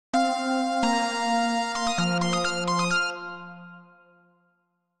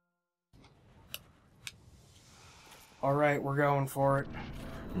Alright, we're going for it.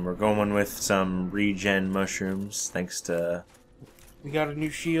 And we're going with some regen mushrooms, thanks to... We got a new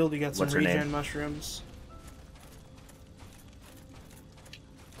shield, we got some What's her regen name? mushrooms.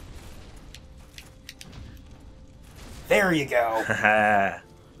 There you go. Haha.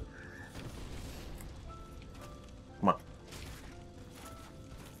 Come on.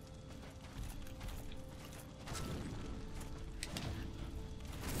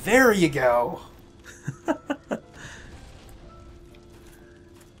 There you go.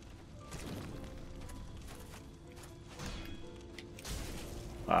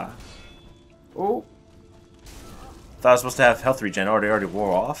 Oh, Thought I was supposed to have health regen. Already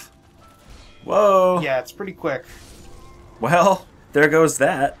wore off. Whoa. yeah, it's pretty quick. Well, there goes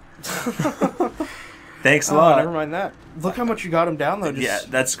that. Thanks a Oh, lot. never mind that. Look how much you got him down, though. Just... Yeah,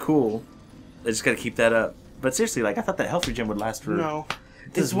 that's cool. I just gotta keep that up. But seriously, like, I thought that health regen would last for... No.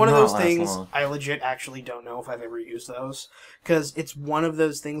 does It's one of not those last things, long. I legit actually don't know if I've ever used those. Because it's one of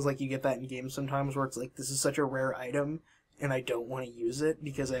those things, like, you get that in games sometimes where it's like, this is such a rare item, and I don't want to use it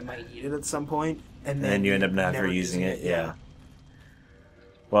because I might need it at some point. And then you end up never using it, yeah.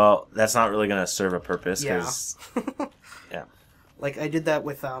 Well, that's not really gonna serve a purpose, because... Yeah. Like, I did that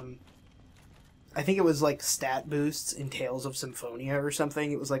with, I think it was, like, stat boosts in Tales of Symphonia or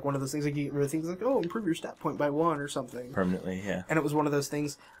something. It was, like, one of those things, like, you get rid of things like, oh, improve your stat point by 1 or something. Permanently, yeah. And it was one of those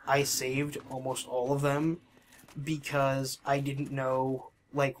things, I saved almost all of them because I didn't know,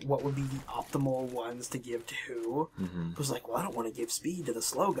 like, what would be the optimal ones to give to who. Mm-hmm. I was like, well, I don't want to give speed to the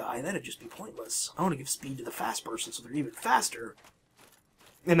slow guy. That'd just be pointless. I want to give speed to the fast person so they're even faster.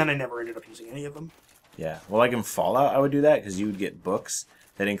 And then I never ended up using any of them. Yeah. Well, like in Fallout, I would do that, because you would get books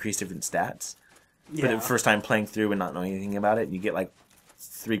that increase different stats. Yeah. But the first time playing through and not knowing anything about it, you get, like,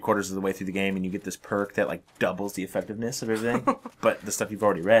 3/4 of the way through the game, and you get this perk that, like, doubles the effectiveness of everything. But the stuff you've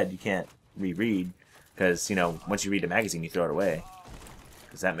already read, you can't reread, because, you know, once you read a magazine, you throw it away.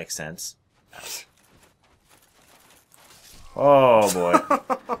 Because that makes sense. Oh, boy.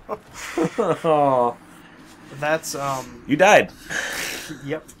 Oh. That's, You died.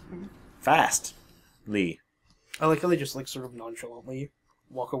 yep. Fast. Lee. I like how they just, like, sort of nonchalantly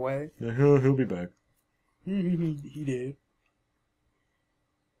walk away. Yeah, he'll be back. He did.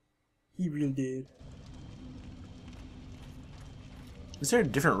 He really did. Is there a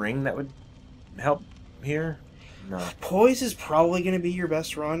different ring that would help here? No. Poise is probably going to be your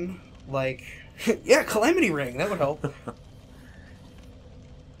best run. Like, yeah, Calamity Ring, that would help.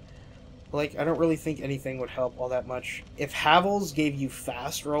 Like, I don't really think anything would help all that much. If Havel's gave you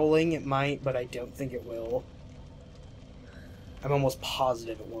fast rolling, it might, but I don't think it will. I'm almost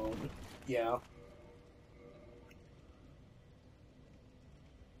positive it won't. Yeah.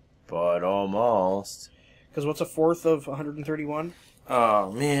 But almost. Because what's a fourth of 131?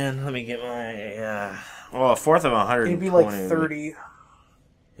 Oh, man. Let me get my... well, a fourth of 120. It'd be like 30.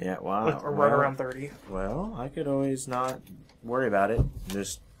 Yeah, wow. Or right around 30. Well, I could always not worry about it.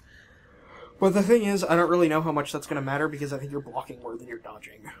 Just... But the thing is, I don't really know how much that's going to matter because I think you're blocking more than you're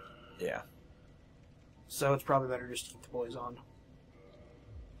dodging. Yeah. So it's probably better just to keep the boys on.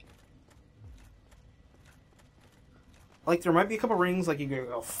 Like, there might be a couple rings, like, you could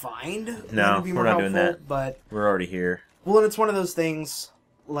go find. that No, would be we're more not helpful, doing that. But, We're already here. well, and it's one of those things,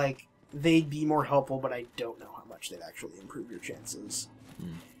 like, they'd be more helpful, but I don't know how much they'd actually improve your chances.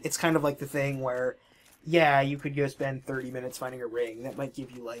 It's kind of like the thing where, yeah, you could go spend 30 minutes finding a ring. That might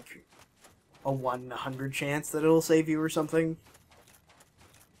give you, like, a 1 in 100 chance that it'll save you or something.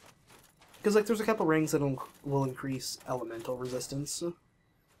 Because, like, there's a couple rings that will increase elemental resistance.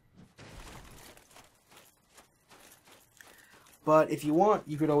 But if you want,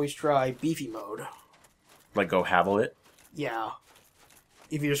 you could always try beefy mode. Like, go Havel it? Yeah.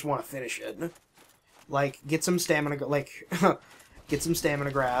 If you just want to finish it. Like, get some stamina, get some stamina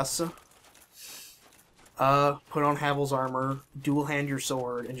grass. Put on Havel's armor, dual hand your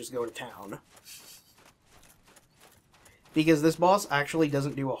sword, and just go to town. Because this boss actually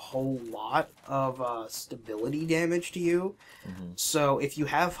doesn't do a whole lot of stability damage to you. Mm-hmm. So if you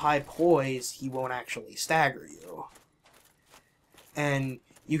have high poise, he won't actually stagger you. And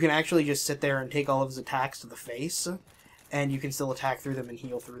you can actually just sit there and take all of his attacks to the face, and you can still attack through them and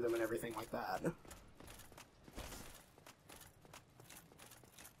heal through them and everything like that.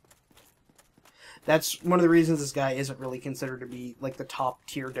 That's one of the reasons this guy isn't really considered to be, like, the top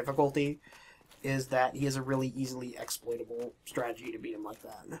tier difficulty, is that he has a really easily exploitable strategy to beat him like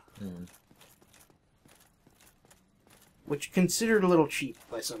that. Mm. Which considered a little cheap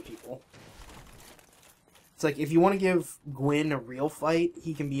by some people. It's like, if you want to give Gwyn a real fight,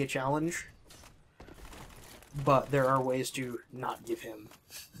 he can be a challenge. But there are ways to not give him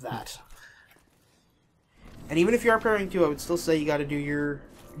that. And even if you are parrying too, I would still say you got to do your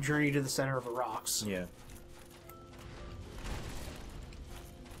journey to the center of the rocks. Yeah.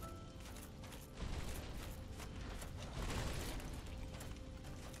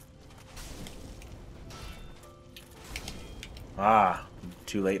 Ah,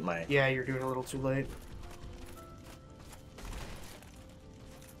 too late, my... Yeah, you're doing a little too late.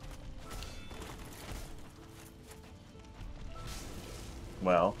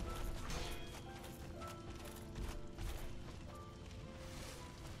 Well...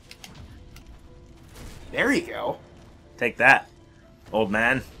 There you go. Take that, old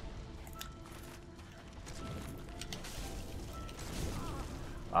man.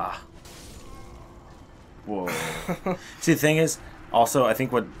 Ah. Whoa. See, the thing is, also, I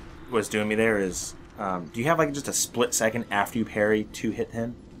think what was doing me there is, do you have, like, just a split second after you parry to hit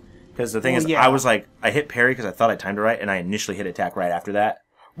him? Because the thing is, yeah. I was like, I hit parry because I thought I timed it right, and I initially hit attack right after that.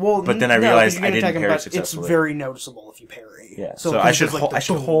 Well, but then I realized I didn't parry successfully. It's very noticeable if you parry. Yeah, so I should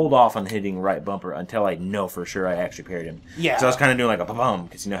hold off on hitting right bumper until I know for sure I actually parried him. Yeah. So I was kind of doing like a bum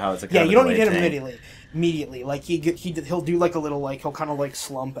because you know how it's like. Yeah, you don't need to hit him immediately. Like he'll do like a little he'll kind of like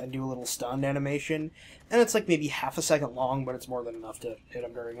slump and do a little stun animation, and it's like maybe half a second long, but it's more than enough to hit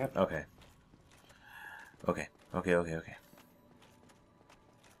him during it. Okay. Okay.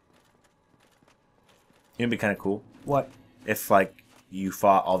 It'd be kind of cool. What? If like you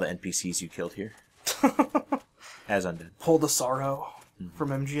fought all the NPCs you killed here as undead. Pull the Sorrow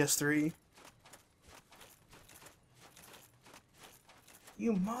from MGS3.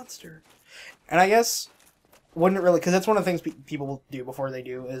 You monster. And I guess wouldn't it really, because that's one of the things people will do before they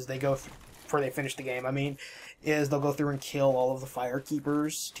do is they go before they finish the game. I mean, is they'll go through and kill all of the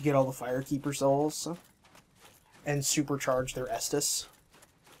Firekeepers to get all the Firekeeper souls and supercharge their Estus.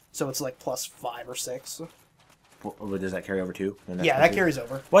 So it's like plus 5 or 6. What, does that carry over too? Yeah, that carries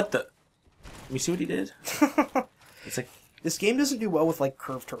over. What the? Let me see what he did. It's like this game doesn't do well with like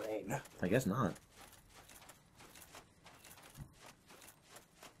curved terrain. I guess not.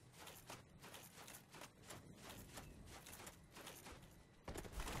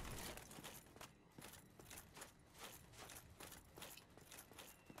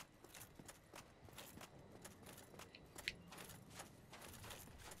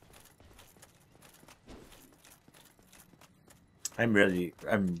 I'm ready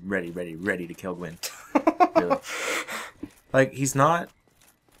to kill Gwyn. Really. Like, he's not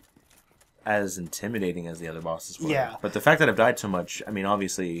as intimidating as the other bosses were. Yeah. But the fact that I've died so much, I mean,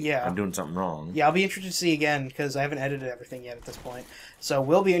 obviously, I'm doing something wrong. Yeah, I'll be interested to see again, because I haven't edited everything yet at this point. So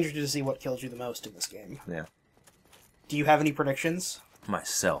we'll be interested to see what kills you the most in this game. Yeah. Do you have any predictions?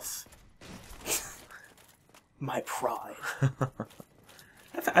 Myself. My pride.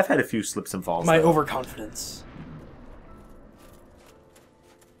 I've had a few slips and falls. My overconfidence.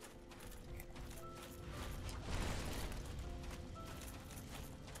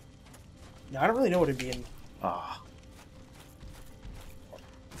 No, I don't really know what it'd be in. Ah.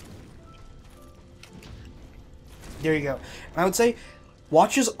 There you go. And I would say,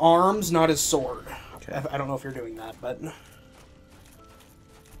 watch his arms, not his sword. Okay. I don't know if you're doing that, but...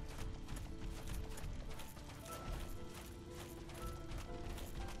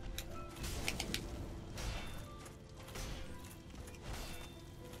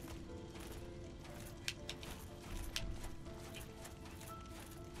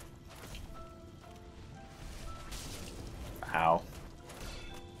 Ow.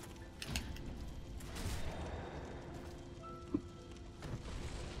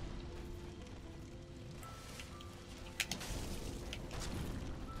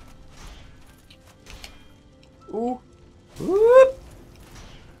 Ooh. Whoop.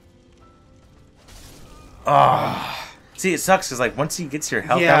 Ah. See, it sucks because like once he gets your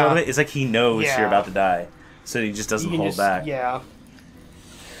health out of it, it's like he knows you're about to die, so he just doesn't hold back. Yeah.